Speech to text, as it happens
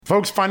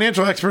Folks,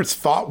 financial experts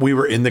thought we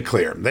were in the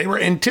clear. They were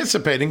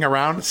anticipating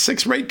around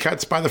 6 rate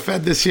cuts by the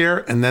Fed this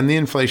year, and then the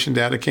inflation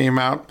data came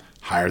out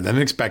higher than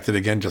expected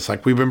again, just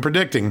like we've been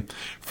predicting.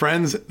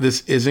 Friends,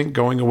 this isn't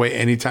going away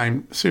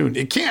anytime soon.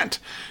 It can't.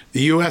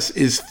 The U.S.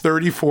 is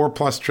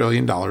 $34+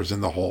 trillion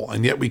in the hole,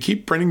 and yet we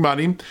keep printing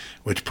money,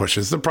 which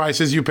pushes the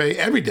prices you pay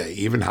every day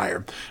even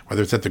higher,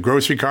 whether it's at the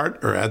grocery cart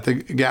or at the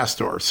gas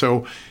store.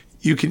 So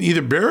you can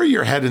either bury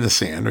your head in the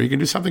sand or you can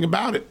do something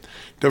about it.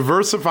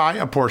 Diversify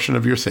a portion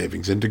of your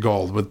savings into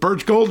gold with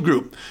Birch Gold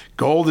Group.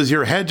 Gold is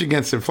your hedge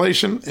against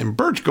inflation, and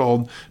Birch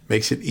Gold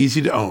makes it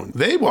easy to own.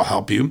 They will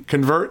help you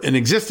convert an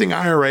existing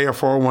IRA or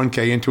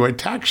 401k into a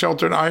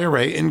tax-sheltered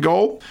IRA in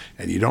gold,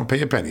 and you don't pay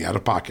a penny out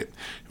of pocket.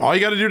 All you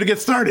got to do to get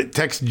started,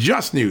 text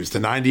Just News to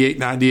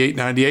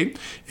 989898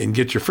 and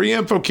get your free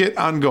info kit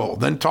on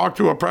gold. Then talk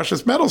to a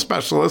precious metal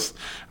specialist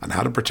on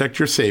how to protect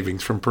your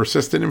savings from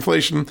persistent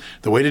inflation.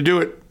 The way to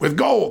do it with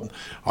gold.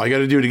 All you got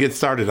to do to get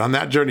started on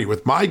that journey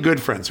with my good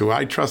friends who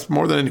I trust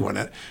more than anyone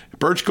at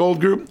Birch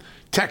Gold Group,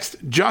 text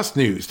Just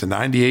News to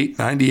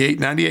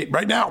 989898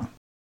 right now.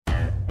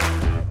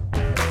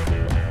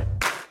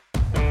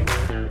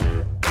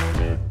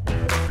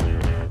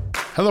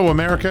 Hello,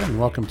 America, and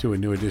welcome to a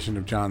new edition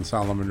of John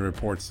Solomon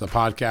Reports, the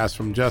podcast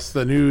from Just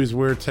the News,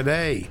 where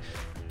today,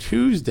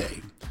 Tuesday,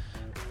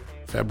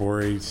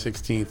 February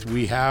 16th,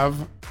 we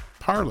have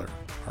Parler,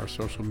 our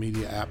social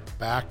media app,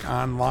 back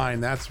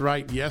online. That's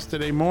right.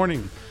 Yesterday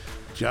morning,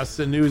 Just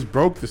the News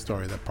broke the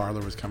story that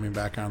Parler was coming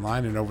back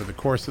online, and over the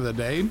course of the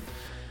day,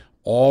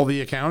 all the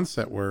accounts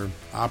that were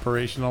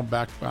operational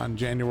back on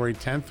January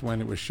 10th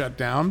when it was shut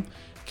down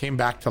came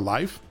back to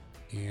life,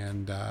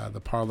 and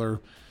the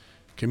Parler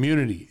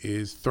community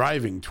is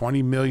thriving,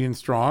 20 million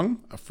strong.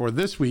 For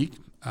this week,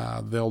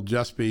 they'll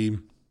just be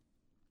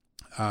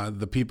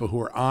the people who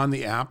are on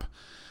the app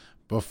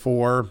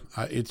before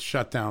it's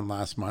shut down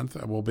last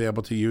month. We'll be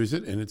able to use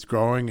it, and it's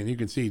growing. And you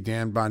can see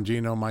Dan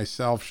Bongino,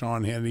 myself,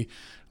 Sean Hannity,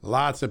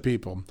 lots of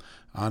people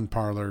on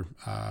Parler.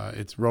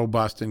 It's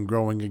robust and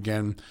growing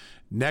again.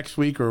 Next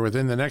week or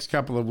within the next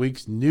couple of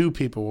weeks, new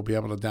people will be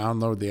able to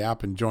download the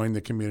app and join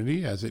the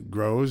community as it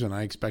grows, and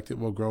I expect it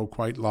will grow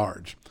quite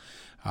large.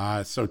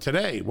 So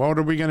today, what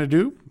are we going to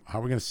do? How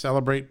are we going to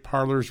celebrate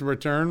Parler's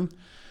return?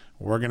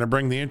 We're going to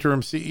bring the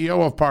interim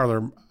CEO of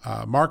Parler,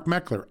 Mark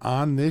Meckler,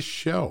 on this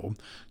show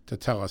to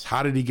tell us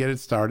how did he get it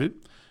started,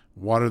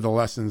 what are the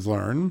lessons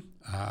learned,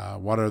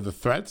 what are the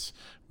threats,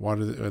 what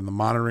are the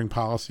monitoring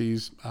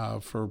policies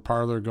for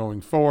Parler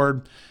going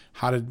forward,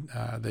 how did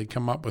they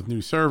come up with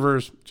new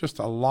servers, just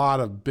a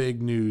lot of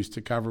big news to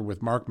cover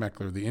with Mark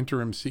Meckler, the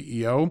interim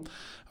CEO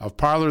of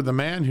Parler, the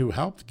man who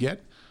helped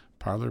get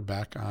Parler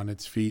back on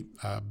its feet.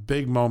 A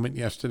big moment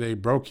yesterday,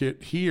 broke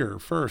it here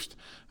first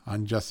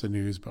on Just the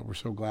News, but we're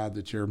so glad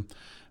that you're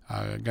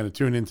going to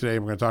tune in today.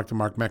 We're going to talk to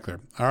Mark Meckler.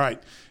 All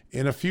right,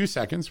 in a few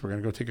seconds, we're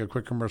going to go take a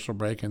quick commercial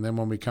break, and then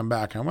when we come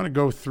back, I want to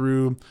go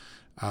through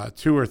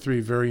 2 or 3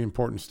 very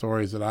important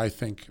stories that I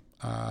think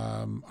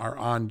are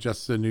on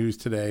Just the News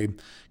today.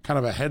 Kind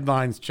of a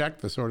headlines check,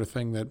 the sort of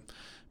thing that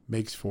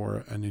makes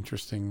for an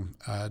interesting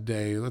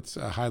day. Let's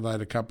highlight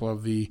a couple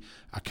of the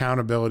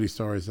accountability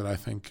stories that I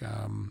think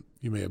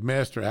you may have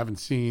missed or haven't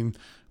seen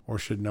or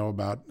should know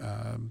about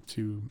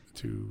to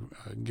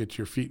get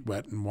your feet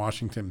wet in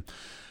Washington.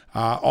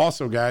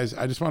 Also, guys,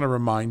 I just want to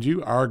remind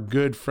you, our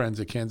good friends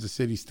at Kansas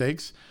City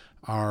Steaks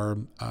are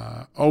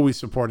always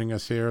supporting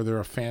us here. They're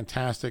a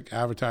fantastic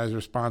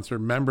advertiser, sponsor,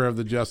 member of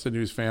the Just the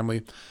News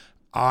family.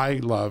 I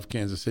love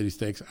Kansas City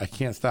Steaks. I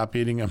can't stop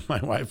eating them. My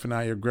wife and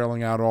I are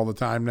grilling out all the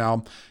time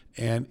now,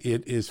 and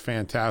it is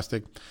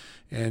fantastic.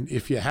 And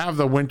if you have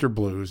the winter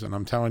blues, and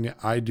I'm telling you,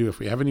 I do, if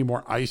we have any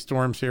more ice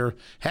storms here,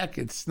 heck,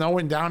 it's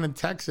snowing down in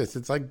Texas.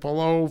 It's like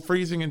below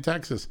freezing in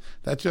Texas.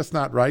 That's just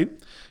not right.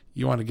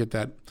 You want to get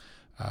that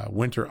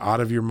winter out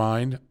of your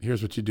mind.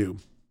 Here's what you do.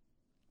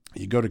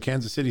 You go to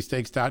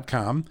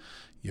kansascitysteaks.com.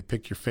 You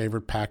pick your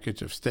favorite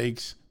package of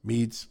steaks,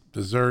 meats,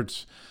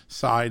 desserts,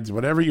 sides,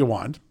 whatever you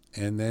want.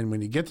 And then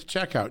when you get to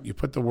checkout, you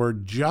put the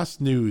word Just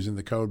News in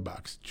the code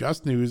box.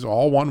 Just News,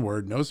 all one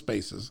word, no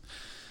spaces.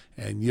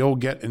 And you'll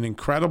get an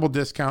incredible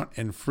discount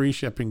and free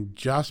shipping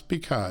just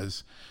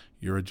because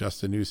you're a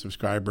Just the News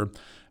subscriber.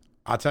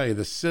 I'll tell you,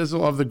 the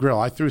sizzle of the grill.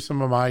 I threw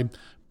some of my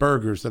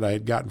burgers that I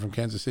had gotten from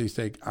Kansas City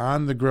Steak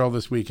on the grill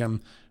this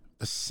weekend.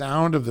 The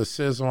sound of the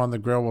sizzle on the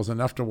grill was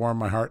enough to warm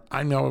my heart.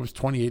 I know it was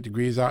 28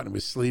 degrees out and it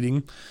was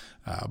sleeting,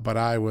 but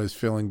I was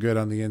feeling good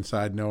on the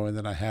inside knowing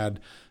that I had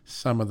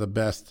some of the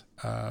best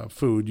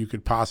food you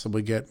could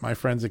possibly get. My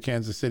friends at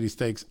Kansas City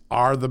Steaks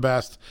are the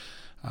best.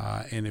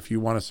 And if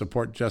you want to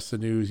support Just the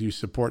News, you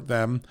support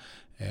them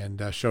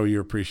and show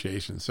your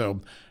appreciation.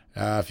 So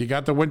if you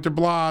got the winter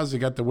blahs, you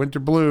got the winter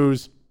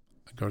blues,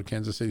 go to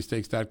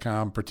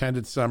kansascitysteaks.com, pretend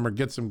it's summer,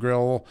 get some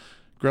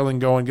grilling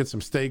going, get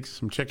some steaks,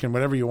 some chicken,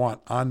 whatever you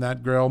want on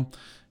that grill,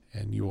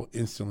 and you will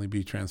instantly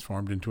be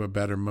transformed into a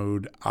better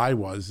mood. I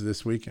was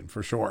this weekend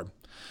for sure.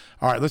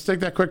 All right, let's take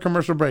that quick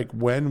commercial break.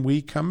 When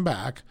we come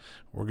back,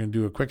 we're going to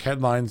do a quick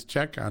headlines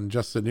check on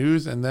Just the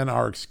News, and then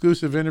our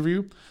exclusive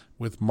interview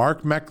with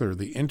Mark Meckler,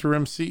 the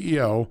interim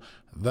CEO,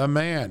 the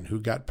man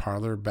who got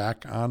Parler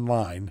back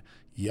online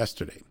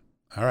yesterday.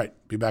 All right,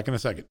 be back in a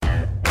second.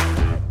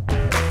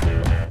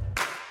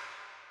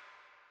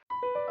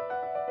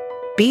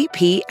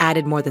 BP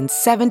added more than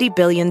 $70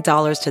 billion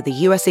to the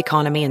U.S.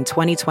 economy in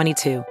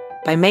 2022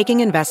 by making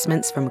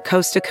investments from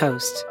coast to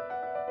coast.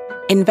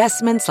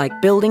 Investments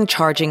like building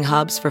charging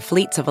hubs for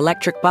fleets of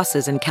electric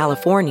buses in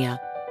California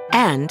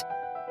and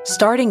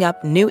starting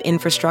up new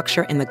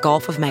infrastructure in the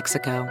Gulf of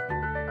Mexico.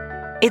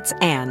 It's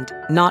and,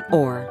 not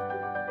or.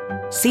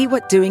 See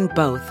what doing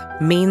both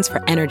means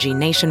for energy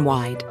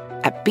nationwide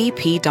at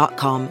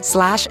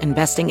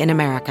bp.com/investing in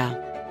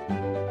America.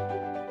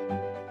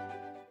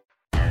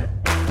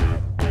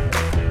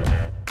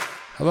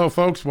 Hello,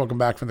 folks. Welcome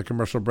back from the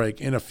commercial break.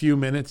 In a few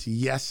minutes,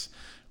 yes,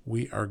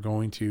 we are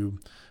going to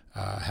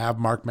have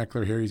Mark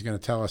Meckler here. He's going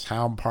to tell us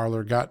how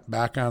Parler got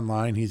back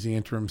online. He's the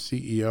interim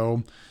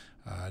CEO.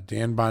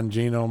 Dan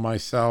Bongino,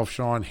 myself,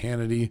 Sean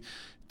Hannity,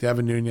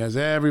 Devin Nunes,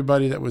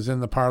 everybody that was in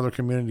the Parler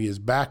community is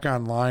back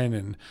online,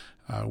 and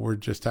we're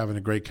just having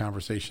a great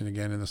conversation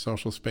again in the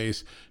social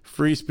space.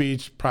 Free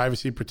speech,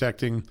 privacy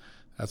protecting,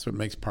 that's what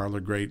makes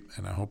Parler great,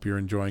 and I hope you're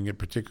enjoying it,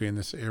 particularly in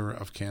this era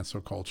of cancel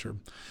culture.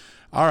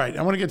 All right,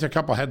 I want to get to a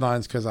couple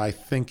headlines because I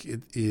think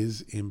it is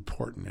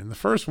important. And the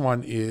first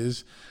one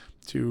is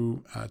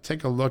to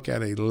take a look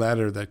at a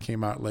letter that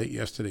came out late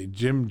yesterday.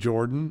 Jim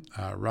Jordan,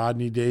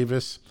 Rodney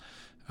Davis,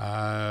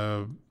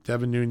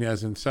 Devin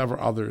Nunes, and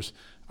several others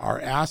are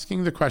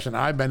asking the question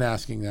I've been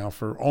asking now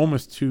for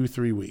almost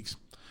 2-3 weeks.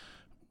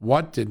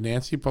 What did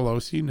Nancy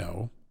Pelosi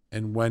know,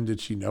 and when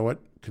did she know it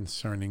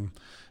concerning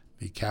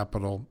the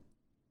Capitol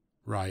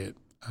riot?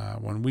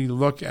 When we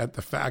look at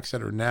the facts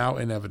that are now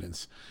in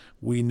evidence,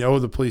 we know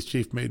the police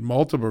chief made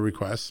multiple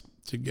requests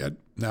to get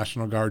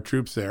National Guard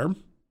troops there.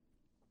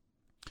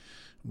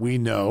 We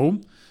know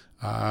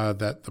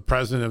that the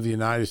President of the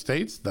United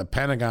States, the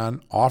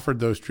Pentagon, offered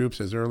those troops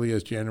as early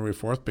as January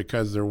 4th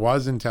because there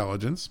was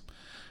intelligence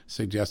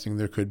suggesting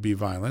there could be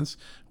violence.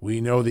 We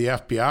know the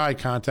FBI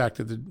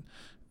contacted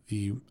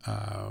the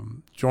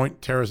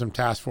Joint Terrorism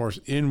Task Force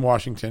in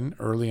Washington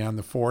early on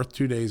the 4th,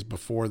 2 days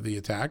before the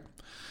attack.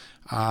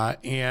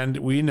 And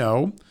we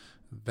know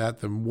that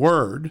the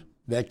word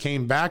that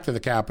came back to the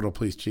Capitol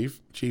Police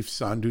Chief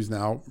Sund, who's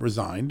now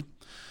resigned,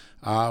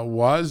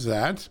 was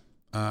that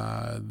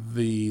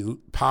the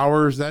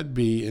powers that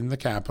be in the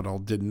Capitol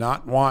did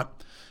not want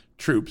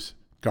troops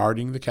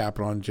guarding the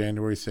Capitol on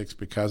January 6th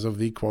because of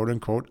the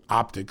quote-unquote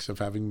optics of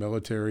having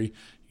military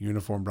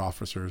uniformed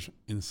officers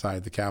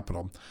inside the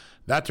Capitol.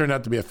 That turned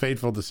out to be a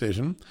fateful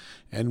decision,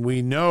 and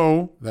we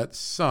know that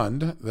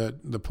Sund,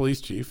 the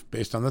police chief,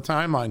 based on the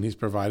timeline he's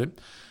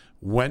provided,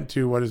 went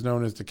to what is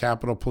known as the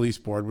Capitol Police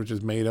Board, which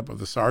is made up of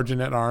the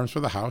Sergeant-at-Arms for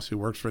the House, who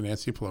works for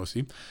Nancy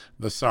Pelosi,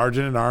 the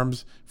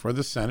Sergeant-at-Arms for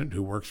the Senate,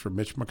 who works for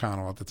Mitch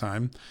McConnell at the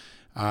time,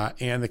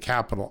 and the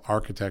Capitol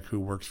Architect, who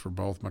works for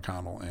both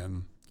McConnell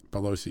and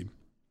Pelosi.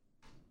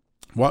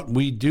 What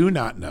we do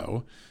not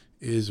know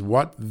is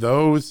what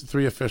those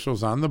three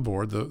officials on the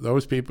board,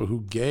 those people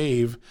who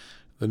gave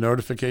the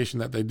notification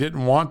that they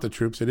didn't want the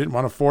troops, they didn't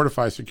want to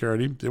fortify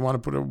security, they didn't want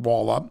to put a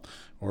wall up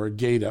or a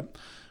gate up,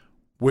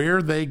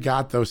 where they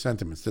got those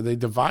sentiments. Did they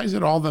devise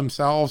it all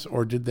themselves,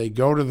 or did they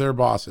go to their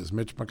bosses,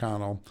 Mitch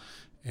McConnell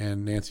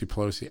and Nancy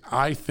Pelosi?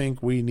 I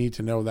think we need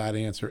to know that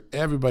answer.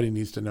 Everybody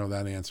needs to know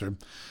that answer.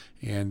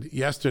 And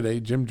yesterday,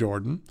 Jim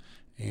Jordan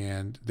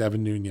and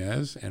Devin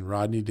Nunes and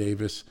Rodney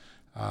Davis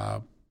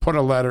put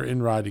a letter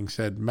in writing,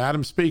 said,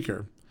 Madam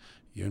Speaker,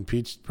 you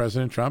impeached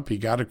President Trump. He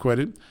got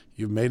acquitted.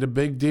 You've made a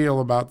big deal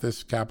about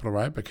this Capitol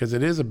riot because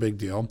it is a big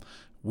deal.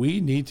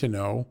 We need to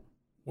know,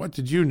 what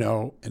did you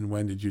know and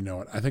when did you know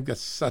it? I think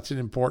that's such an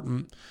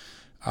important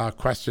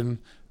question.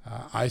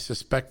 I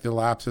suspect the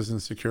lapses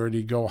in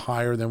security go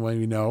higher than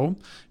we know,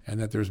 and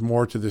that there's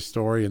more to this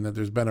story, and that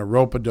there's been a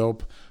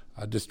rope-a-dope,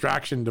 a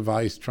distraction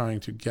device trying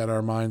to get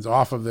our minds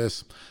off of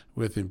this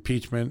with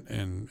impeachment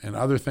and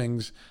other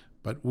things.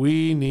 But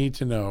we need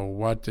to know,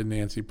 what did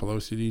Nancy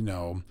Pelosi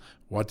know?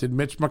 What did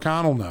Mitch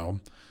McConnell know?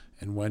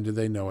 And when did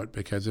they know it?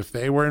 Because if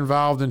they were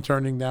involved in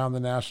turning down the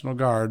National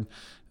Guard,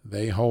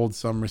 they hold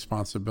some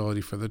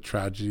responsibility for the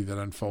tragedy that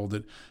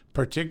unfolded,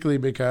 particularly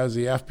because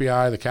the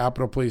FBI, the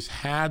Capitol Police,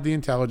 had the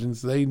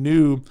intelligence. They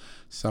knew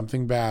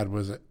something bad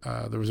was,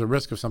 there was a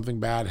risk of something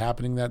bad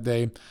happening that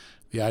day.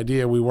 The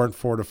idea we weren't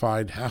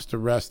fortified has to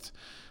rest,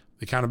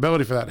 the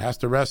accountability for that has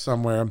to rest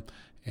somewhere,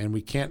 and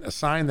we can't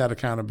assign that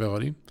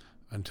accountability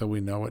until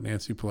we know what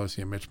Nancy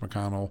Pelosi and Mitch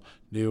McConnell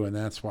knew. And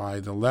that's why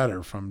the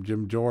letter from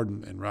Jim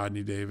Jordan and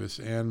Rodney Davis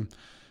and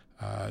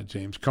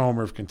James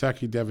Comer of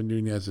Kentucky, Devin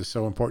Nunes, is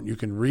so important. You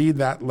can read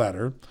that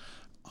letter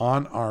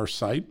on our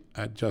site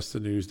at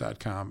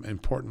justthenews.com.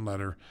 Important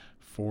letter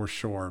for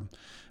sure.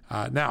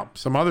 Now,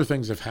 some other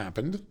things have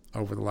happened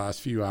over the last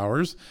few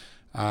hours,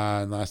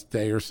 last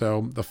day or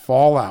so. The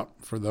fallout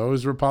for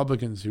those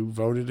Republicans who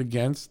voted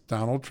against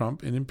Donald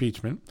Trump in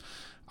impeachment,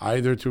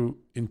 either to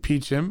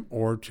impeach him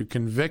or to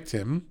convict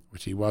him,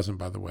 which he wasn't,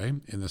 by the way,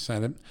 in the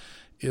Senate.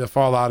 The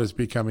fallout is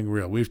becoming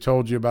real. We've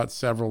told you about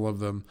several of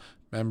them.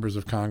 members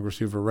of Congress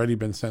who've already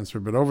been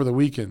censored. But over the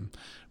weekend,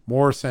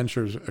 more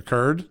censures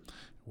occurred.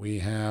 We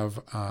have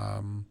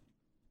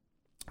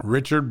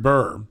Richard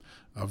Burr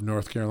of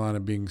North Carolina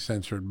being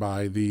censored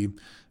by the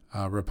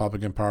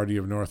Republican Party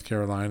of North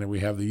Carolina. We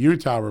have the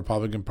Utah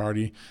Republican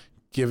Party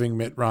giving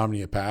Mitt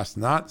Romney a pass,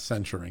 not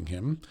censoring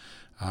him.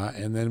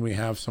 And then we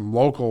have some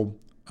local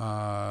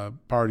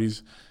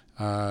parties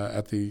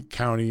at the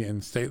county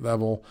and state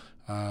level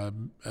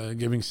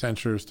giving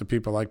censures to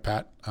people like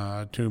Pat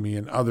Toomey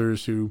and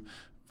others who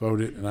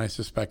voted. And I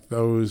suspect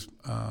those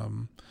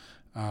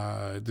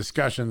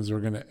discussions are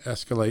going to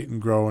escalate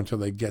and grow until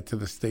they get to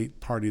the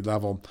state party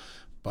level.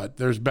 But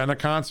there's been a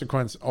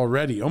consequence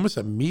already, almost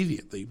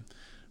immediately,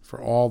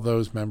 for all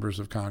those members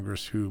of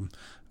Congress who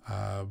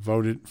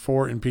voted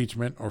for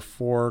impeachment or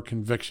for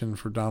conviction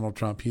for Donald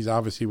Trump. He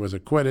obviously was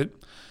acquitted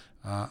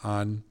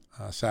on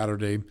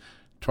Saturday,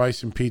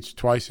 twice impeached,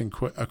 twice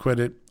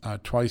acquitted,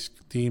 twice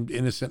deemed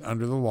innocent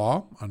under the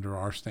law, under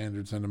our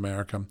standards in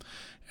America.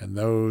 And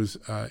those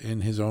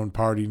in his own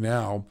party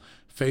now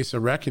face a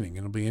reckoning.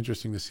 It'll be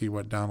interesting to see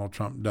what Donald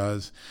Trump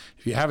does.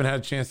 If you haven't had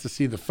a chance to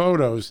see the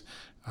photos,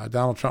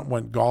 Donald Trump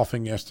went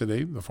golfing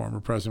yesterday. The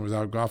former president was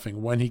out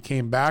golfing. When he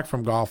came back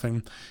from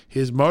golfing,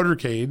 his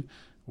motorcade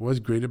was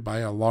greeted by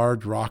a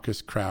large,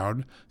 raucous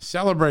crowd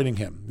celebrating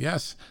him.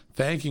 Yes,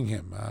 thanking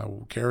him,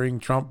 carrying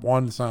Trump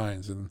won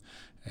signs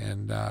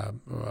and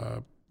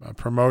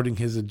promoting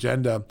his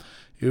agenda.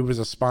 It was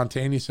a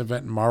spontaneous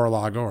event in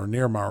Mar-a-Lago, or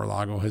near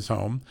Mar-a-Lago, his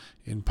home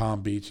in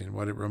Palm Beach. And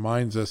what it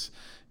reminds us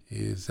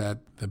is that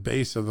the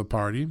base of the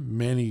party,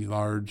 many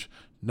large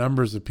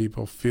numbers of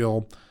people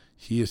feel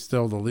he is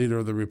still the leader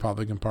of the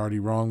Republican Party,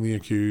 wrongly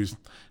accused.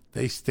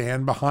 They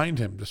stand behind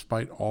him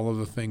despite all of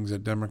the things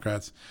that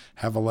Democrats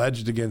have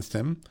alleged against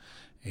him.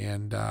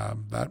 And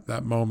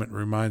that moment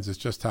reminds us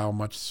just how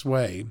much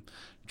sway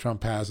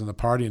Trump has in the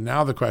party. And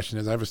now the question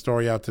is, I have a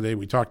story out today.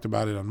 We talked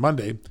about it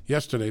on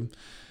yesterday.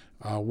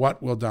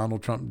 What will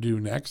Donald Trump do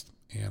next?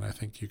 And I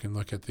think you can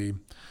look at the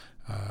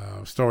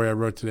story I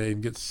wrote today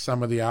and get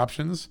some of the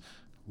options.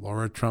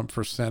 Laura Trump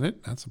for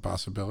Senate, that's a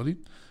possibility.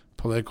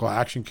 Political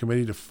Action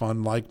Committee to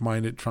fund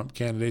like-minded Trump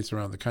candidates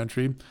around the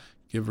country.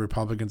 Give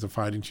Republicans a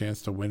fighting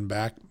chance to win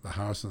back the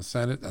House and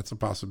Senate. That's a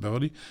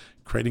possibility.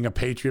 Creating a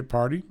Patriot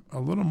Party, a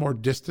little more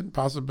distant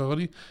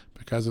possibility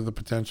because of the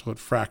potential it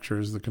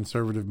fractures the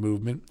conservative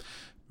movement,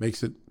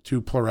 makes it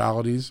two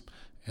pluralities,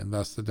 and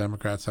thus the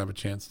Democrats have a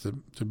chance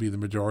to be the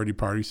majority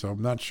party. So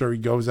I'm not sure he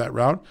goes that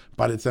route,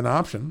 but it's an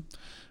option.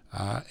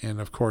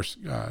 And of course,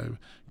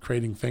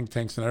 creating think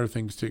tanks and other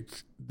things to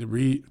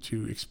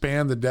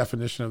expand the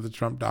definition of the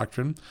Trump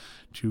doctrine,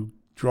 to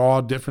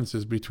draw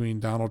differences between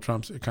Donald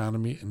Trump's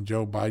economy and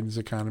Joe Biden's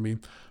economy.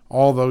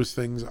 All those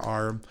things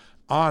are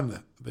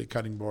on the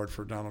cutting board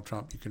for Donald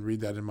Trump. You can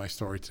read that in my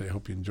story today. I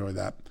hope you enjoy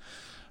that.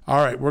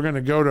 All right, we're going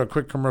to go to a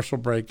quick commercial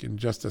break in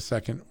just a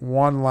second.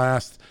 One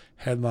last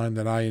headline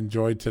that I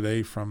enjoyed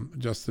today from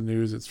Just the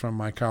News. It's from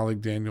my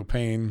colleague Daniel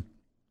Payne,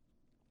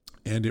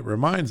 and it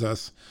reminds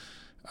us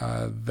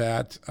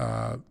that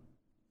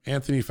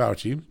Anthony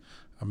Fauci,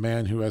 a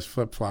man who has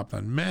flip-flopped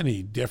on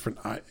many different,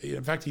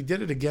 in fact, he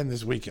did it again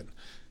this weekend.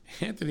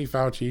 Anthony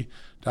Fauci,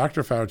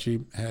 Dr.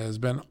 Fauci, has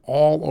been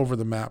all over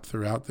the map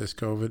throughout this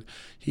COVID.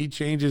 He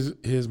changes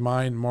his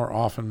mind more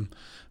often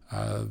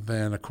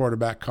than a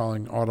quarterback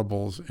calling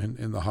audibles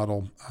in the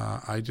huddle.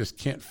 I just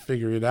can't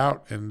figure it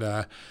out.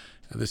 And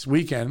this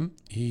weekend,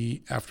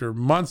 he, after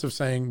months of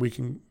saying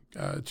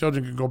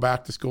children can go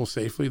back to school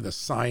safely, the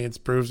science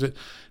proves it,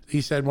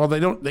 he said, well,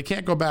 they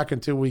can't go back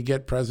until we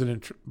get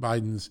President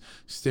Biden's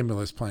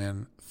stimulus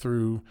plan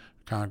through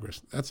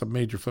Congress. That's a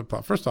major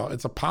flip-flop. First of all,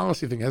 it's a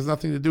policy thing. It has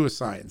nothing to do with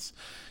science.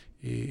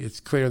 It's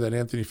clear that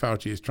Anthony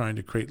Fauci is trying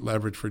to create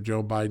leverage for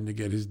Joe Biden to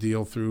get his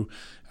deal through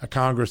a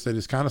Congress that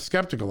is kind of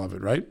skeptical of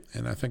it, right?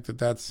 And I think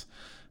that's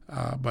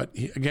but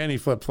he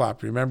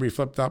flip-flopped. Remember, he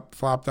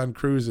flopped on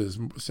cruises,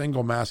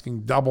 single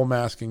masking, double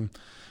masking.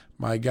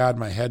 My God,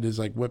 my head is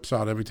like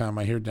whipsawed every time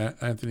I hear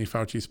Anthony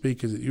Fauci speak,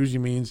 because it usually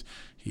means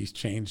he's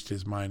changed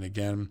his mind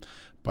again.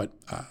 But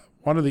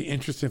one of the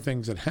interesting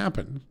things that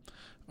happened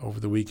over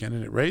the weekend,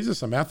 and it raises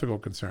some ethical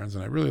concerns,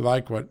 and I really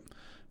like what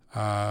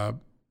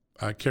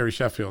Carrie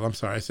Sheffield, I'm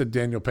sorry, I said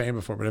Daniel Payne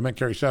before, but I meant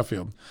Carrie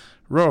Sheffield,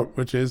 wrote,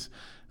 which is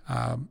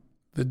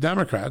the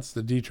Democrats,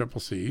 the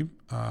DCCC,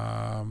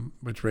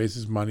 which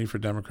raises money for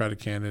Democratic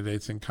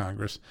candidates in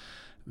Congress,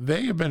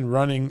 they have been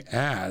running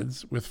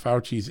ads with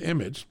Fauci's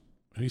image.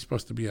 He's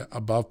supposed to be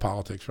above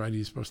politics, right?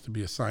 He's supposed to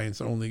be a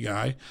science-only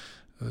guy,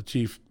 the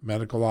chief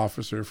medical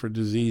officer for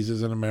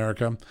diseases in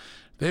America.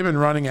 They've been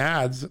running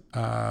ads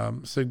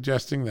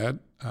suggesting that,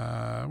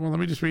 well, let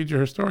me just read you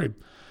her story.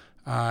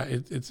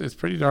 It's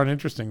pretty darn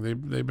interesting.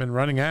 They've been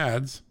running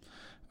ads,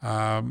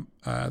 the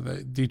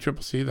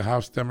DCCC, the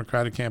House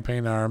Democratic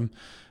campaign arm,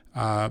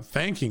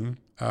 thanking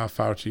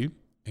Fauci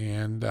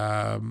and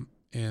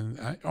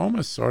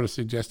almost sort of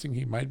suggesting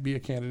he might be a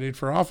candidate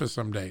for office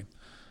someday.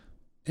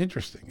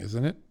 Interesting,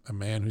 isn't it? A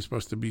man who's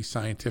supposed to be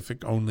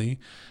scientific only,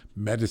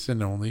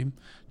 medicine only,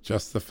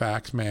 just the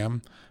facts,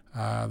 ma'am,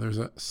 There's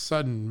a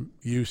sudden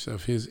use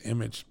of his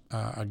image,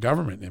 a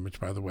government image,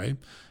 by the way,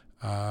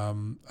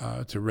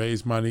 to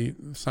raise money,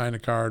 sign a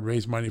card,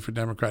 raise money for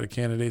Democratic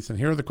candidates. And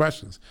here are the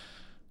questions.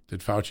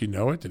 Did Fauci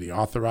know it? Did he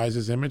authorize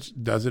his image?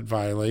 Does it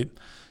violate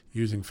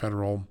using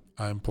federal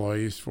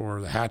employees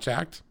for the Hatch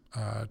Act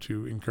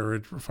to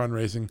encourage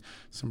fundraising?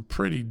 Some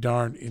pretty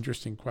darn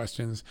interesting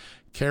questions.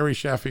 Carrie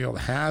Sheffield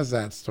has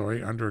that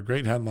story under a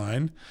great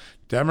headline.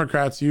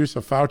 Democrats' use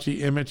of Fauci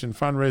image and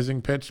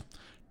fundraising pitch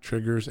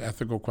triggers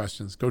ethical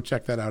questions. Go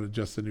check that out at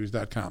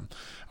justthenews.com.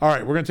 All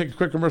right, we're going to take a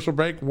quick commercial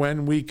break.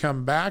 When we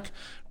come back,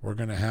 we're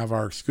going to have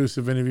our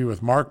exclusive interview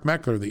with Mark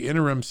Meckler, the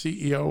interim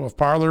CEO of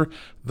Parler,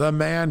 the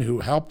man who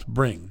helped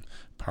bring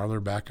Parler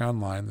back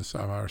online,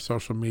 our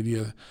social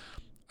media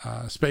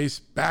space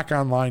back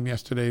online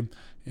yesterday.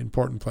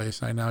 Important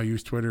place. I now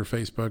use Twitter,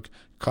 Facebook,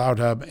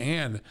 CloudHub,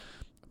 and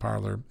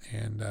Parler,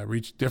 and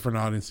reach different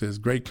audiences.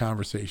 Great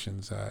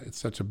conversations. It's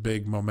such a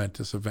big,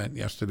 momentous event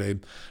yesterday.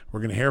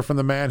 We're going to hear from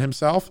the man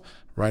himself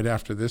right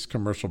after this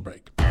commercial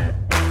break.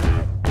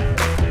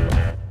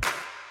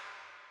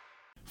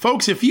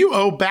 Folks, if you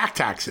owe back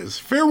taxes,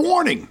 fair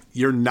warning,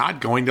 you're not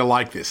going to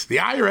like this. The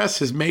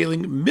IRS is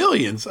mailing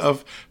millions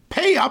of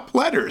pay-up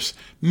letters.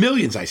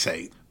 Millions, I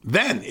say.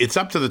 Then it's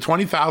up to the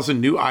 20,000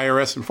 new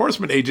IRS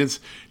enforcement agents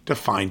to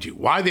find you.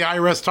 Why the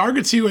IRS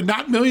targets you and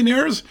not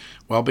millionaires?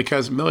 Well,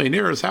 because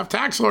millionaires have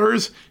tax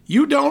lawyers.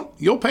 You don't,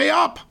 you'll pay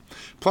up.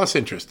 Plus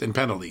interest and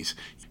penalties.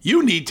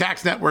 You need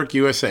Tax Network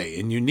USA,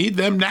 and you need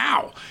them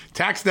now.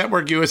 Tax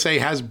Network USA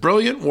has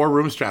brilliant war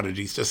room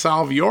strategies to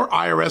solve your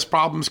IRS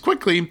problems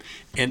quickly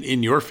and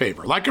in your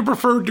favor, like a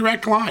preferred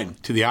direct line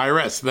to the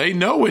IRS. They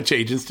know which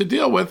agents to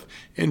deal with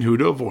and who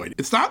to avoid.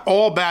 It's not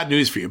all bad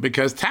news for you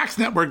because Tax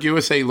Network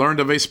USA learned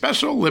of a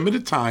special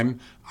limited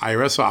time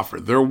IRS offer.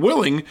 They're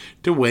willing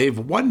to waive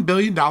 $1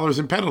 billion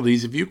in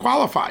penalties if you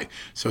qualify.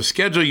 So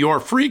schedule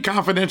your free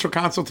confidential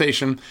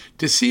consultation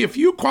to see if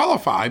you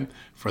qualify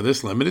for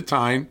this limited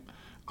time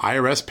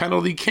IRS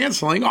penalty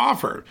canceling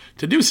offer.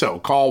 To do so,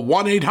 call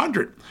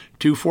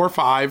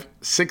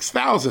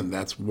 1-800-245-6000.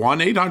 That's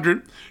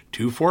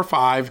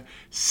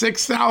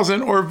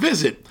 1-800-245-6000 or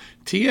visit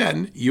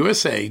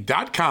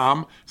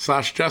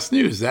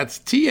tnusa.com/justnews. That's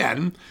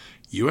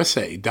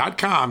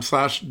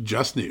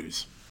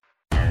tnusa.com/justnews.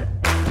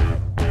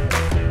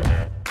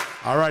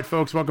 All right,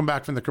 folks, welcome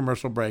back from the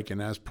commercial break.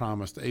 And as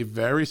promised, a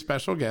very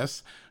special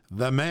guest,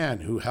 the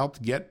man who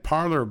helped get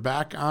Parler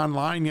back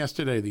online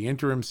yesterday, the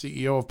interim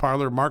CEO of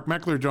Parler, Mark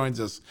Meckler, joins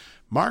us.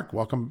 Mark,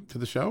 welcome to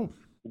the show.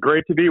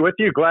 Great to be with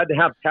you. Glad to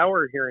have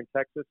power here in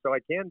Texas so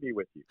I can be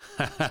with you.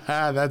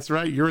 That's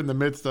right. You're in the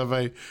midst of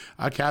a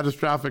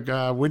catastrophic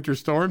winter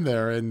storm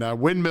there, and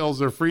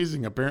windmills are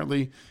freezing.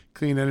 Apparently,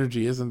 clean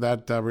energy isn't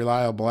that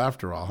reliable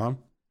after all, huh?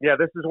 Yeah,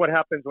 this is what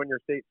happens when your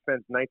state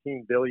spends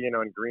 $19 billion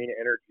on green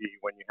energy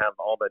when you have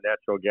all the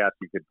natural gas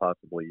you could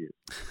possibly use.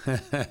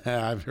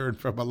 I've heard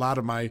from a lot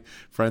of my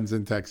friends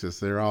in Texas.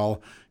 They're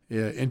all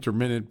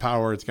intermittent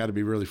power. It's got to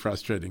be really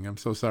frustrating. I'm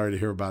so sorry to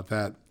hear about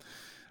that.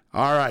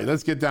 All right,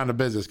 let's get down to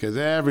business because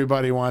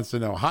everybody wants to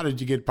know, how did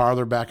you get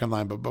Parler back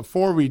online? But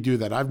before we do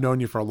that, I've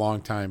known you for a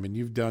long time, and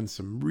you've done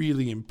some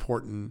really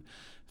important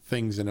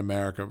things in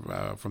America,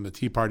 from the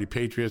Tea Party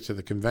Patriots to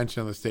the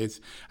Convention of the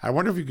States. I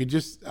wonder if you could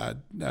just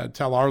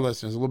tell our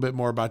listeners a little bit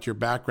more about your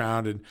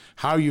background and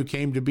how you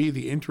came to be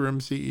the interim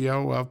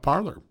CEO of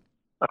Parler.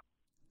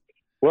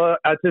 Well,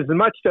 it's as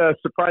much a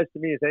surprise to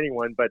me as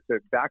anyone, but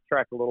to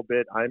backtrack a little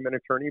bit, I'm an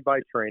attorney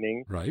by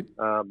training. Right.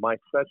 My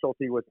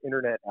specialty was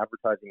internet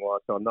advertising law,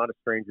 so I'm not a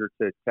stranger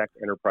to tech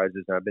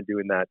enterprises, and I've been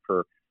doing that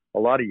for a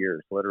lot of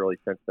years, literally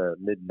since the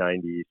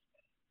mid-'90s.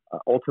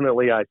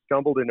 Ultimately, I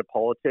stumbled into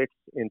politics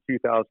in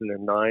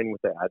 2009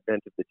 with the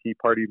advent of the Tea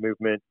Party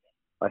movement.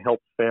 I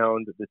helped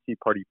found the Tea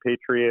Party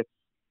Patriots.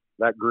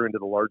 That grew into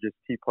the largest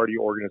Tea Party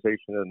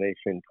organization in the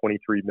nation,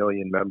 23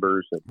 million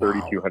members and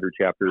 3,200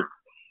 chapters.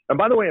 And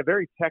by the way, a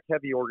very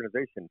tech-heavy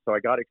organization. So I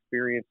got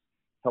experience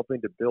helping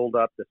to build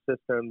up the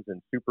systems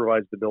and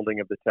supervise the building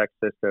of the tech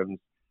systems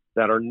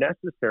that are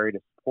necessary to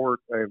support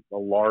a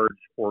large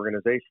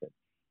organization.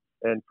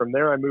 And from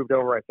there, I moved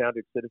over. I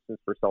founded Citizens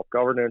for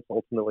Self-Governance.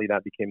 Ultimately,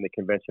 that became the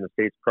Convention of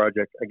States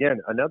project.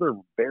 Again, another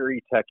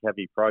very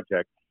tech-heavy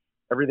project.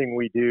 Everything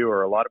we do,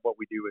 or a lot of what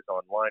we do, is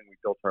online. We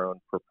built our own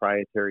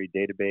proprietary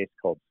database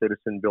called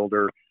Citizen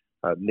Builder.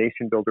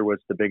 Nation Builder was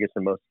the biggest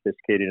and most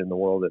sophisticated in the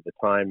world at the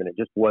time, and it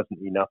just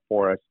wasn't enough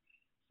for us.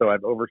 So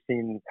I've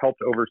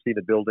helped oversee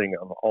the building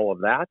of all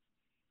of that.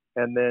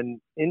 And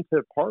then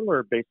into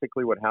Parler,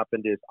 basically what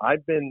happened is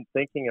I've been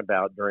thinking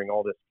about, during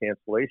all this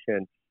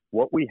cancellation,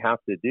 what we have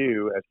to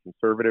do as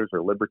conservatives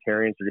or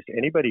libertarians or just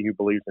anybody who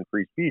believes in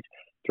free speech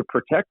to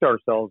protect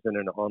ourselves in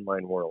an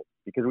online world.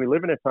 Because we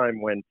live in a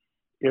time when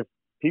if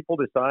people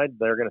decide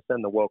they're going to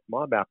send the woke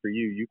mob after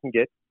you, you can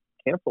get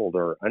canceled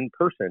or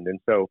unpersoned. And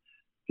so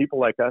people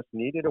like us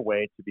needed a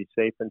way to be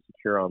safe and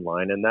secure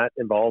online. And that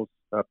involves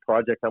a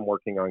project I'm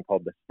working on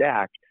called The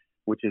Stack,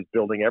 which is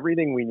building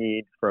everything we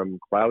need from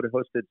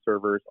cloud-hosted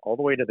servers all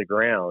the way to the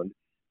ground.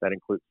 That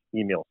includes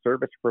email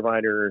service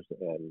providers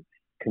and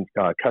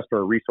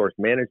customer resource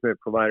management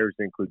providers.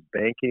 It includes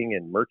banking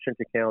and merchant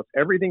accounts,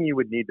 everything you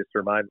would need to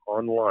survive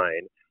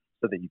online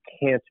so that you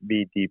can't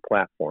be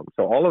deplatformed.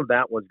 So all of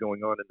that was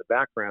going on in the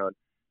background.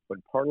 When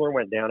Parler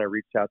went down, I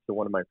reached out to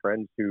one of my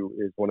friends who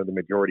is one of the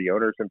majority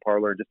owners in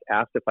Parler and just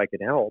asked if I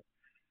could help.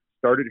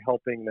 Started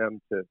helping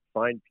them to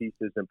find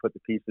pieces and put the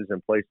pieces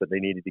in place that they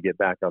needed to get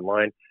back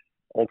online.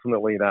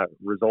 Ultimately, that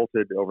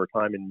resulted over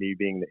time in me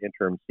being the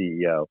interim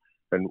CEO.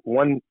 And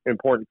one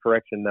important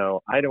correction,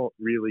 though, I don't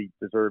really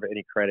deserve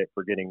any credit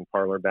for getting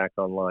Parler back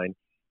online.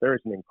 There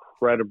is an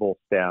incredible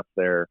staff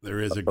there.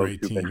 There is a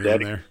great team in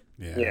there.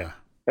 Yeah.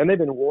 And they've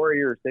been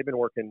warriors. They've been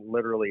working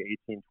literally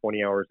 18,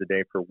 20 hours a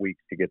day for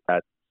weeks to get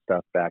that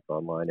stuff back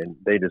online, and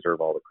they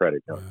deserve all the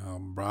credit.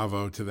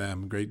 Bravo to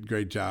them.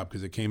 Great job,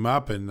 because it came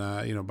up, and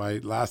by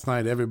last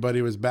night,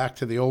 everybody was back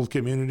to the old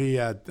community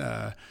at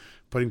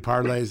putting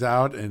parlays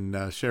out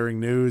and sharing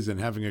news and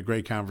having a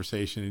great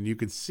conversation. And you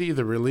could see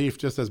the relief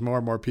just as more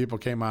and more people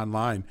came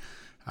online,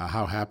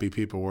 how happy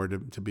people were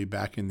to be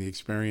back in the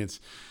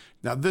experience.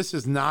 Now, this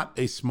is not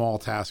a small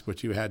task,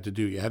 what you had to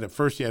do. You had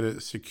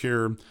to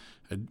secure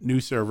new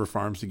server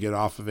farms to get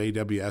off of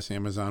AWS,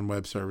 Amazon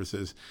Web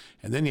Services.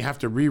 And then you have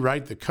to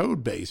rewrite the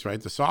code base,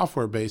 right? The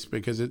software base,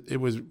 because it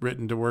was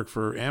written to work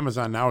for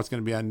Amazon. Now it's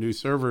going to be on new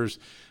servers.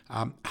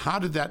 How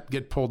did that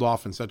get pulled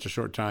off in such a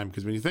short time?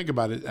 Because when you think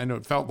about it, I know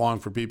it felt long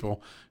for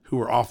people who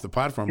were off the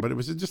platform, but it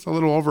was just a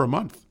little over a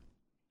month.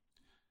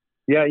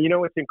 Yeah,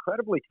 it's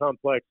incredibly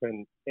complex.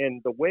 And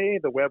the way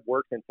the web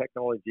works and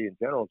technology in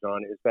general,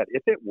 John, is that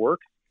if it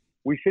works,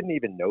 we shouldn't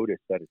even notice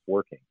that it's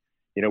working.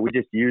 We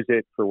just use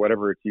it for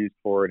whatever it's used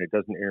for, and it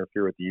doesn't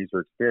interfere with the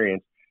user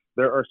experience.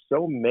 There are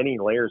so many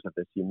layers of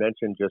this. You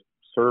mentioned just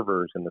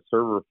servers and the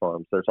server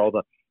farms. There's all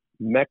the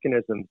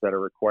mechanisms that are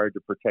required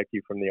to protect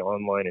you from the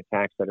online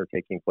attacks that are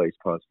taking place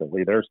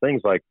constantly. There's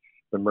things like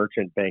the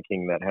merchant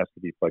banking that has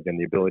to be plugged in,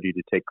 the ability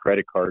to take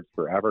credit cards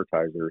for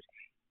advertisers.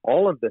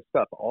 All of this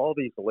stuff, all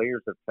these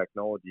layers of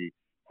technology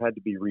had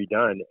to be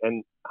redone.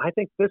 And I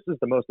think this is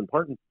the most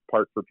important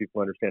part for people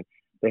to understand.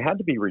 They had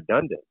to be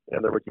redundant. In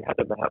other words, you had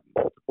to have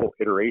multiple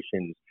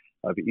iterations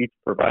of each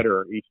provider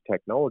or each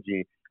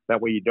technology.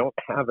 That way you don't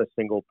have a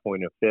single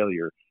point of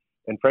failure.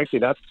 And frankly,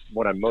 that's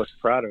what I'm most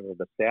proud of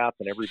the staff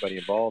and everybody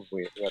involved.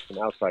 We have some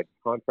outside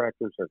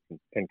contractors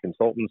and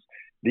consultants.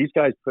 These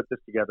guys put this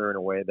together in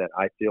a way that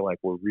I feel like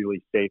we're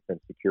really safe and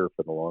secure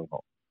for the long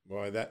haul.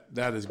 Boy,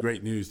 that is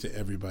great news to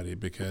everybody,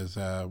 because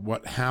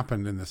what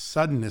happened and the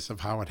suddenness of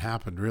how it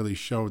happened really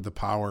showed the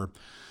power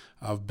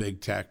of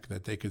big tech,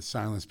 that they could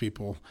silence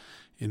people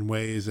in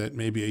ways that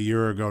maybe a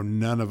year ago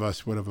none of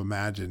us would have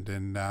imagined.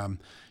 And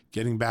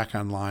getting back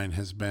online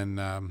has been,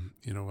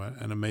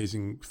 an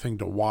amazing thing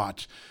to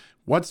watch.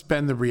 What's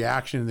been the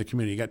reaction in the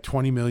community? You got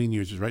 20 million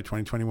users, right?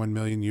 21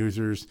 million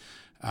users.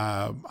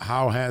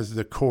 How has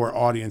the core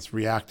audience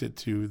reacted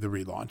to the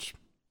relaunch?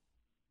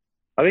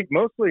 I think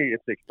mostly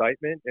it's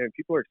excitement, and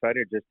people are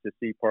excited just to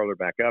see Parler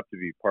back up, to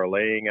be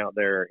parlaying out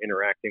there,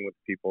 interacting with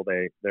people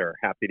they're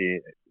happy to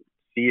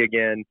see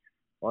again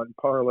on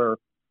Parler.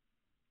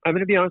 I'm going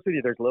to be honest with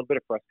you, there's a little bit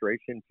of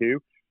frustration too,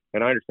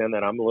 and I understand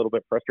that. I'm a little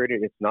bit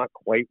frustrated. It's not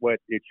quite what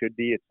it should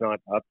be. It's not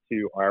up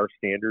to our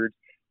standards.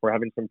 We're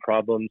having some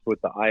problems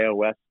with the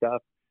iOS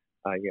stuff.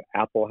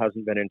 Apple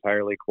hasn't been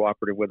entirely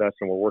cooperative with us,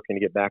 and we're working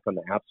to get back on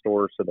the App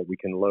Store so that we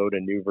can load a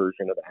new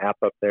version of the app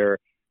up there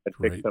and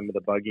fix some of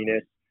the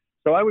bugginess.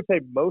 So I would say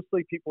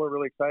mostly people are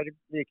really excited.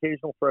 The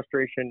occasional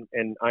frustration,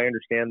 and I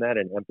understand that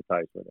and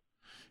empathize with it.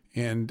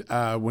 And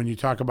when you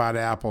talk about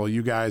Apple,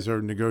 you guys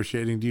are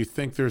negotiating. Do you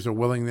think there's a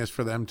willingness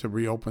for them to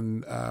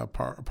reopen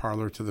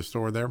Parler to the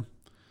store there?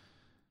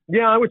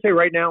 Yeah, I would say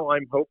right now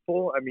I'm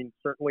hopeful. I mean,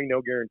 certainly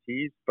no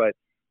guarantees, but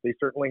they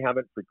certainly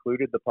haven't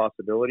precluded the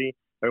possibility.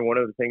 I mean, one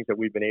of the things that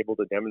we've been able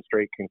to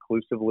demonstrate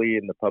conclusively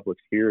in the public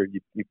sphere,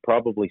 you've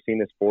probably seen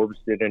this, Forbes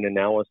did an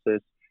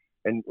analysis,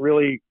 and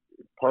really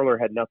Parler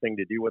had nothing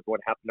to do with what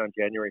happened on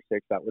January 6th.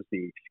 That was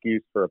the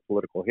excuse for a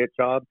political hit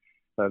job.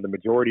 The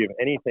majority of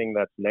anything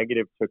that's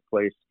negative took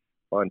place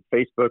on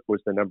Facebook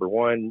was the number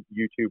one,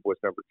 YouTube was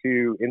number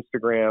two,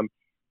 Instagram.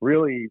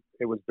 Really,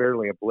 it was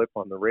barely a blip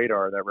on the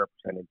radar that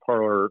represented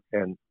Parler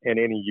and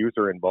any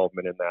user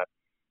involvement in that.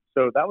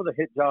 So that was a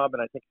hit job,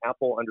 and I think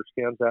Apple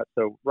understands that.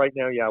 So right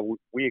now, yeah,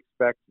 we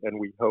expect and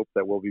we hope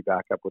that we'll be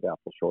back up with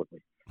Apple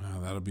shortly.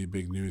 Wow, that'll be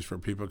big news for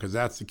people, because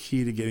that's the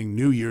key to getting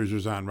new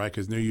users on, right?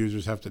 Because new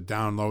users have to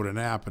download an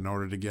app in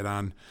order to get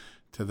on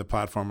to the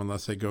platform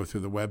unless they go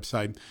through the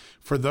website.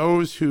 For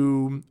those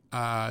who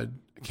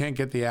can't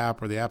get the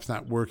app or the app's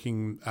not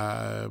working,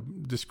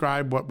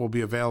 describe what will be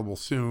available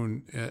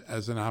soon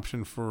as an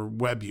option for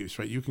web use,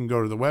 right? You can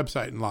go to the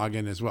website and log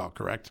in as well,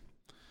 correct?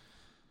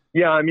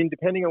 Yeah, I mean,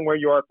 depending on where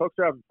you are, folks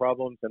are having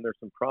problems, and there's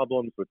some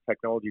problems with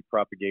technology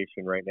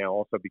propagation right now,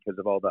 also because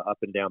of all the up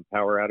and down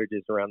power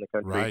outages around the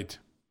country. Right.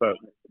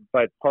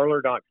 But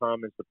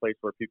Parler.com is the place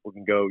where people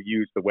can go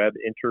use the web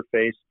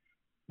interface.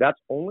 That's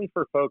only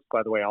for folks,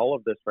 by the way, all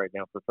of this right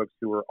now, for folks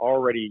who are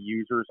already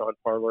users on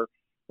Parler.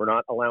 We're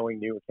not allowing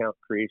new account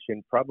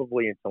creation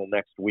probably until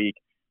next week.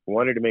 We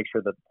wanted to make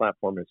sure that the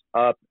platform is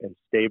up and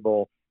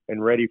stable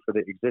and ready for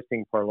the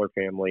existing Parler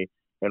family,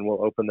 and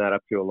we'll open that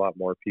up to a lot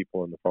more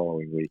people in the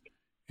following week.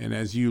 And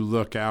as you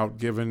look out,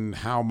 given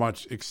how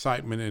much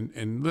excitement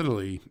and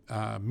literally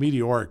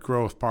meteoric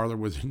growth Parler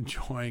was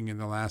enjoying in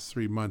the last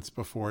 3 months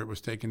before it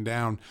was taken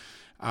down,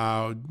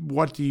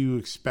 what do you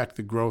expect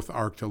the growth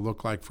arc to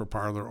look like for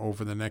Parler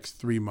over the next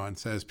 3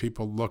 months as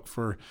people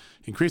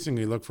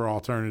increasingly look for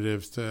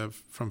alternatives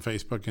from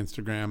Facebook,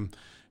 Instagram,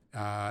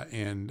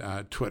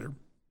 and Twitter?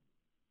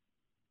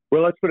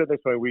 Well, let's put it this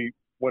way.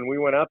 When we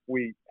went up,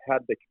 we had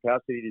the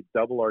capacity to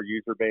double our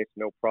user base,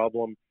 no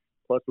problem.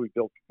 Plus, we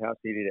built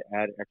capacity to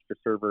add extra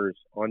servers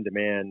on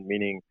demand,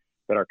 meaning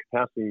that our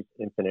capacity is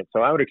infinite.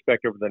 So I would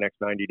expect over the next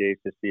 90 days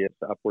to see us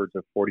upwards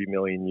of 40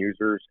 million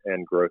users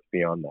and growth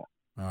beyond that.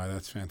 Oh,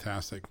 that's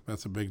fantastic.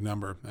 That's a big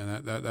number.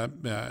 And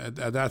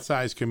at that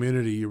size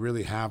community, you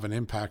really have an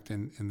impact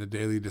in the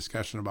daily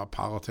discussion about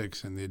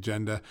politics and the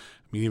agenda.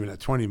 I mean, even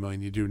at 20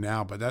 million, you do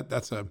now, but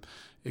that's a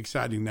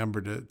exciting number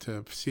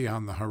to see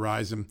on the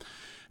horizon.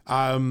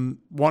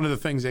 One of the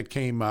things that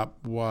came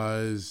up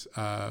was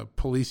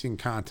policing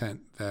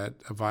content that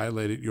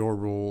violated your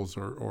rules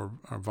or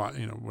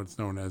what's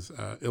known as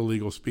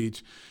illegal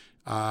speech.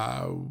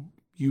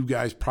 You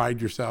guys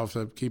pride yourselves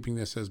of keeping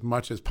this as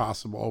much as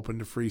possible open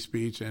to free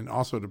speech and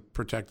also to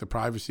protect the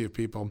privacy of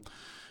people.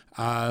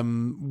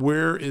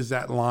 Where is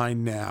that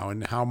line now,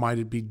 and how might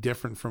it be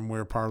different from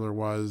where Parler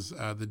was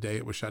the day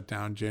it was shut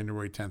down,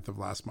 January 10th of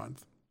last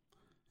month?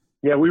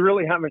 Yeah, we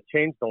really haven't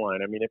changed the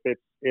line. I mean,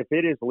 if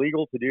it is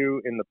legal to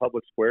do in the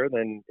public square,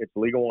 then it's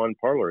legal on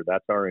Parler.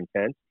 That's our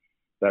intent.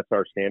 That's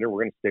our standard.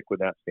 We're going to stick with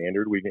that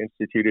standard. We've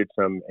instituted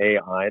some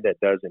AI that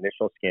does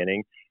initial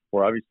scanning.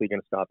 We're obviously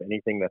going to stop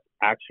anything that's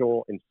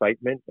actual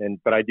incitement,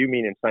 but I do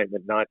mean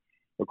incitement not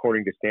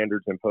according to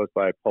standards imposed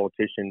by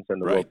politicians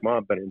and the right. woke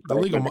mob, but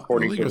incitement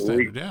according to the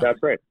legal. Yeah.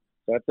 That's right.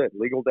 That's it.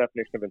 Legal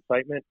definition of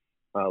incitement.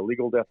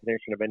 Legal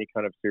definition of any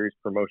kind of serious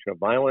promotion of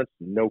violence.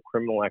 No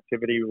criminal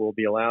activity will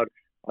be allowed.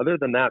 Other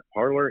than that,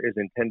 Parler is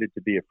intended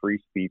to be a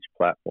free speech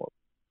platform.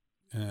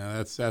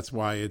 That's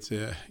why it's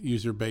a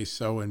user base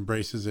so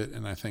embraces it,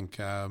 and I think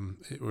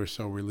we're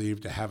so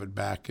relieved to have it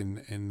back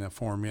in the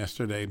form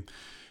yesterday.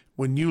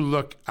 When you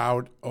look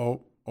out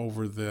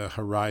over the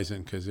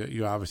horizon, because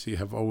you obviously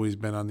have always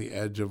been on the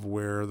edge of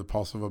where the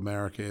pulse of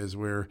America is,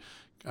 where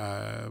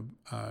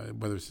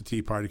whether it's the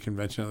Tea Party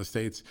convention of the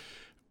states,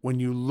 when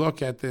you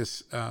look at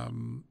this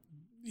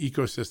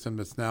ecosystem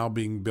that's now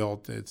being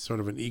built, it's sort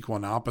of an equal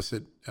and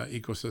opposite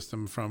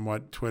ecosystem from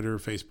what Twitter,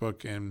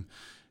 Facebook, and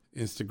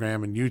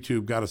Instagram and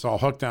YouTube got us all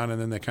hooked on, and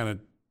then they kind of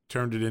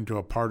turned it into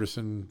a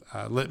partisan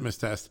litmus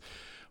test.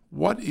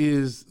 What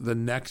is the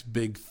next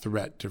big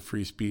threat to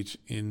free speech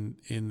in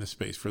the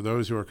space? For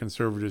those who are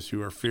conservatives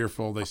who are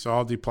fearful, they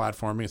saw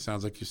deplatforming. It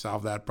sounds like you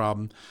solved that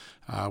problem.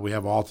 We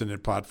have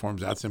alternate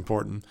platforms. That's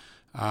important.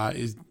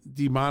 Is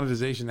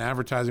demonetization,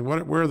 advertising?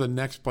 Where are the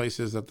next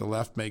places that the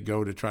left may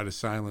go to try to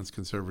silence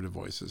conservative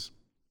voices?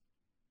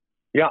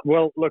 Yeah,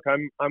 well, look,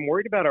 I'm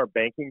worried about our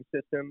banking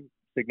system.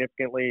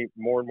 Significantly,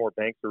 more and more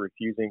banks are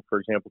refusing, for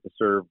example, to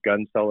serve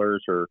gun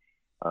sellers or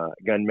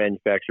gun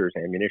manufacturers,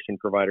 ammunition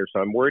providers.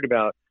 So I'm worried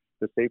about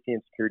the safety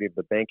and security of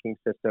the banking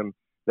system.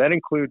 That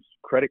includes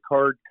credit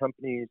card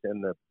companies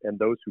and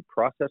those who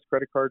process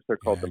credit cards. They're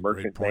called the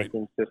merchant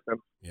banking system.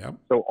 Yep.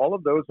 So all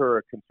of those are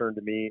a concern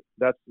to me.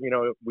 That's,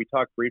 we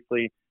talked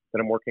briefly that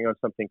I'm working on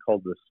something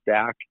called the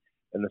stack,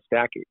 and the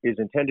stack is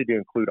intended to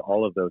include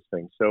all of those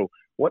things. So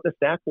what the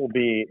stack will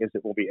be is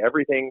it will be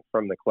everything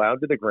from the cloud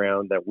to the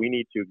ground that we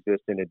need to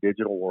exist in a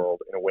digital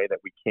world in a way that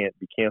we can't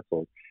be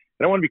canceled.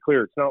 And I want to be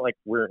clear, it's not like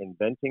we're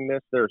inventing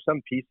this. There are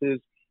some pieces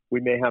we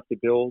may have to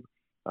build,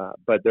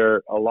 but there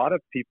are a lot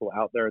of people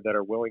out there that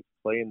are willing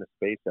to play in the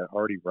space that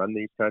already run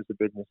these kinds of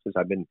businesses.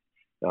 I've been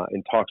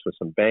in talks with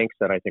some banks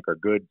that I think are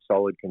good,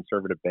 solid,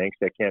 conservative banks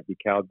that can't be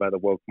cowed by the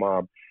woke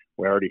mob.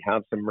 We already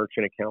have some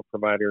merchant account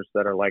providers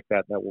that are like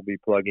that will be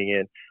plugging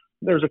in.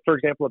 There's, for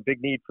example, a big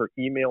need for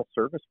email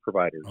service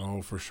providers.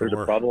 Oh, for sure.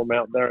 There's a problem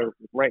out there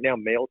right now.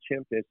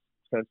 MailChimp is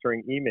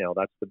censoring email.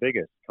 That's the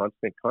biggest.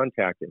 Constant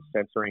Contact is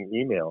censoring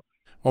email.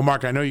 Well,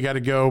 Mark, I know you got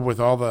to go with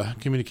all the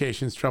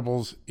communications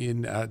troubles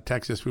in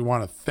Texas. We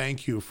want to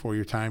thank you for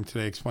your time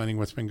today explaining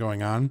what's been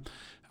going on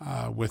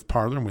with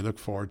Parler, and we look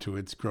forward to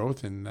its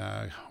growth and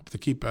hope to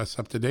keep us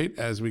up to date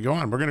as we go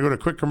on. We're going to go to a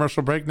quick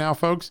commercial break now,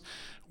 folks.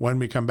 When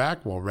we come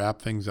back, we'll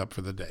wrap things up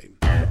for the day.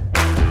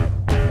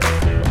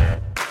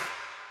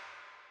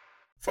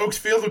 Folks,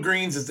 Field of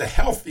Greens is the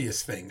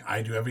healthiest thing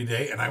I do every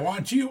day, and I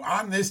want you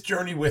on this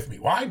journey with me.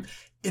 Why?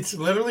 It's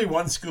literally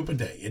one scoop a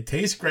day. It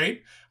tastes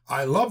great.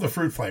 I love the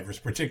fruit flavors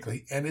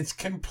particularly, and it's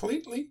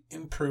completely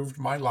improved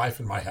my life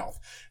and my health.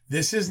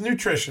 This is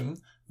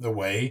nutrition the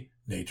way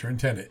nature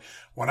intended.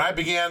 When I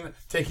began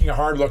taking a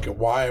hard look at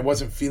why I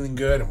wasn't feeling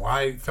good and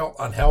why I felt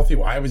unhealthy,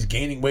 why I was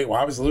gaining weight,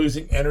 why I was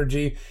losing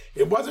energy,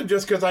 it wasn't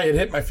just because I had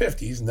hit my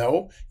 50s.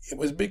 No, it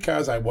was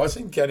because I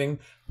wasn't getting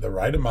the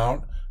right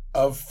amount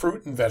of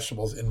fruit and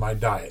vegetables in my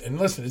diet. And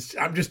listen,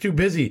 I'm just too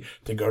busy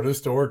to go to the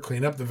store,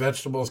 clean up the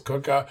vegetables,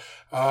 cook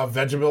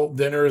vegetable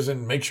dinners,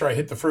 and make sure I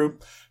hit the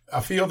fruit.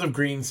 a field of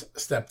greens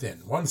stepped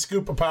in. One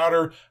scoop of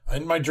powder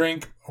in my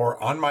drink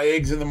or on my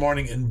eggs in the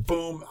morning, and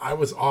boom, I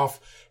was off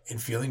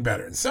and feeling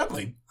better. And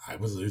suddenly, I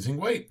was losing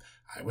weight.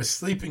 I was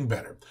sleeping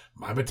better.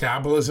 My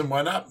metabolism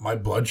went up. My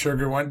blood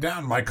sugar went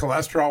down. My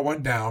cholesterol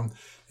went down.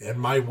 And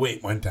my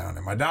weight went down.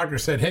 And my doctor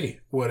said,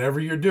 hey, whatever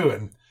you're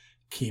doing,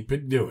 keep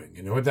it doing.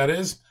 You know what that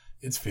is?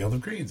 It's Field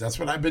of Greens. That's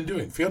what I've been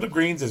doing. Field of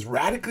Greens is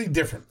radically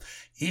different.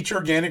 Each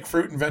organic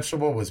fruit and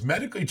vegetable was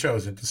medically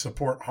chosen to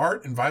support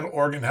heart and vital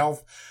organ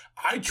health.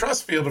 I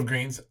trust Field of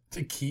Greens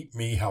to keep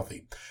me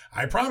healthy.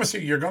 I promise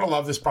you're going to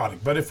love this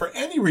product. But if for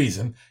any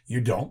reason you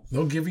don't,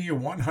 they'll give you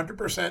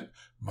 100%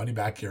 money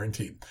back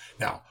guarantee.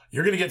 Now,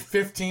 you're going to get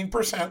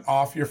 15%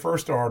 off your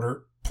first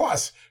order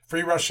plus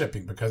free rush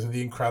shipping because of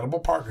the incredible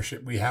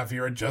partnership we have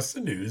here at Just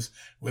the News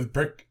with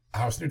Brick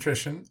House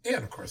Nutrition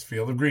and, of course,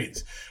 Field of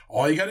Greens.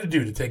 All you got to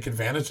do to take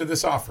advantage of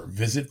this offer,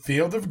 visit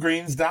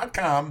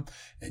fieldofgreens.com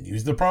and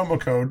use the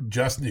promo code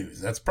JustNews.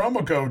 That's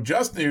promo code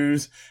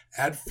JustNews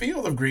at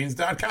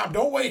fieldofgreens.com.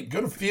 Don't wait.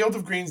 Go to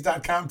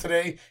fieldofgreens.com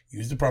today.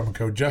 Use the promo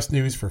code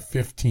JustNews for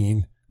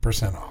 15%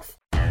 off.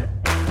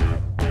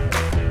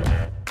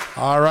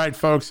 All right,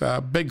 folks,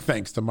 big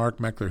thanks to Mark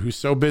Meckler, who's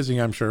so busy,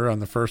 I'm sure, on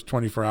the first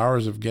 24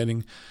 hours of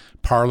getting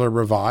Parler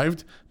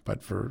revived,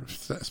 but for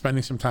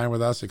spending some time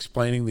with us,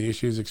 explaining the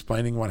issues,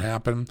 explaining what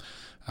happened,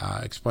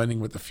 explaining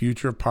what the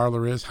future of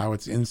Parler is, how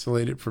it's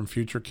insulated from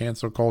future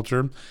cancel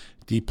culture,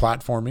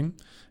 deplatforming,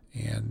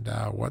 and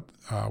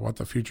what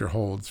the future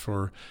holds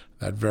for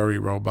that very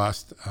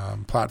robust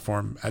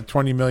platform. At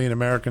 20 million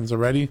Americans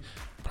already,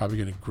 probably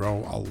going to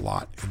grow a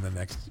lot in the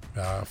next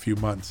few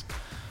months.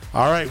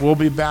 All right, we'll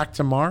be back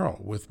tomorrow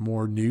with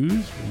more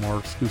news, more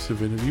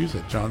exclusive interviews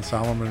at John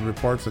Solomon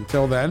Reports.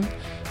 Until then,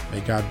 may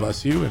God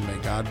bless you and may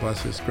God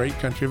bless this great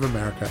country of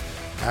America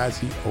as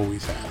he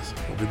always has.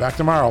 We'll be back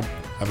tomorrow.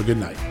 Have a good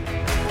night.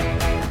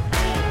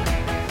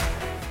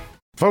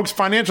 Folks,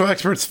 financial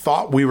experts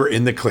thought we were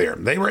in the clear.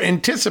 They were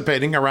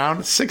anticipating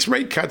around 6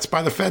 rate cuts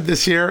by the Fed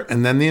this year,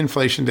 and then the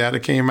inflation data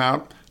came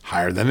out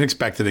higher than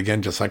expected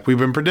again, just like we've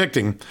been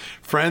predicting.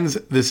 Friends,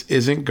 this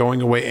isn't going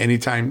away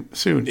anytime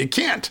soon. It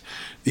can't.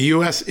 The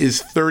U.S.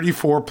 is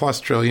 $34+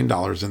 trillion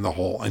in the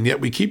hole, and yet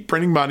we keep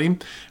printing money,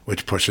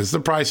 which pushes the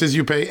prices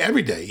you pay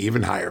every day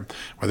even higher,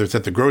 whether it's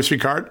at the grocery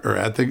cart or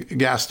at the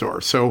gas store.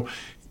 So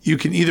you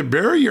can either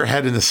bury your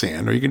head in the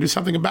sand or you can do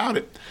something about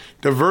it.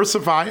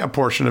 Diversify a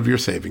portion of your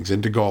savings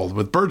into gold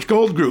with Birch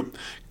Gold Group.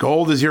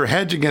 Gold is your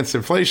hedge against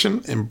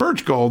inflation, and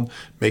Birch Gold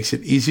makes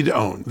it easy to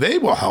own. They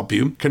will help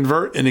you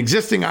convert an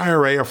existing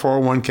IRA or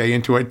 401k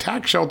into a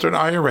tax-sheltered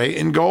IRA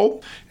in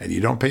gold, and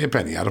you don't pay a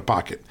penny out of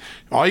pocket.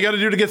 All you got to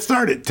do to get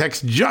started,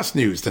 text Just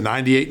News to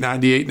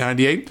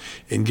 989898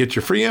 and get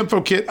your free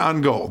info kit on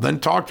gold. Then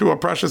talk to a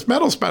precious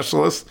metal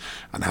specialist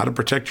on how to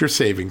protect your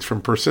savings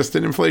from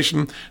persistent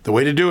inflation. The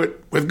way to do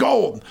it with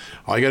gold.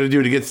 All you got to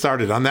do to get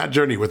started on that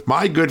journey with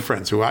my good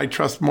friends who I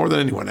trust more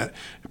than anyone at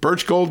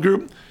Birch Gold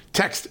Group,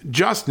 text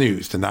Just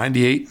News to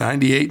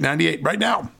 989898 right now.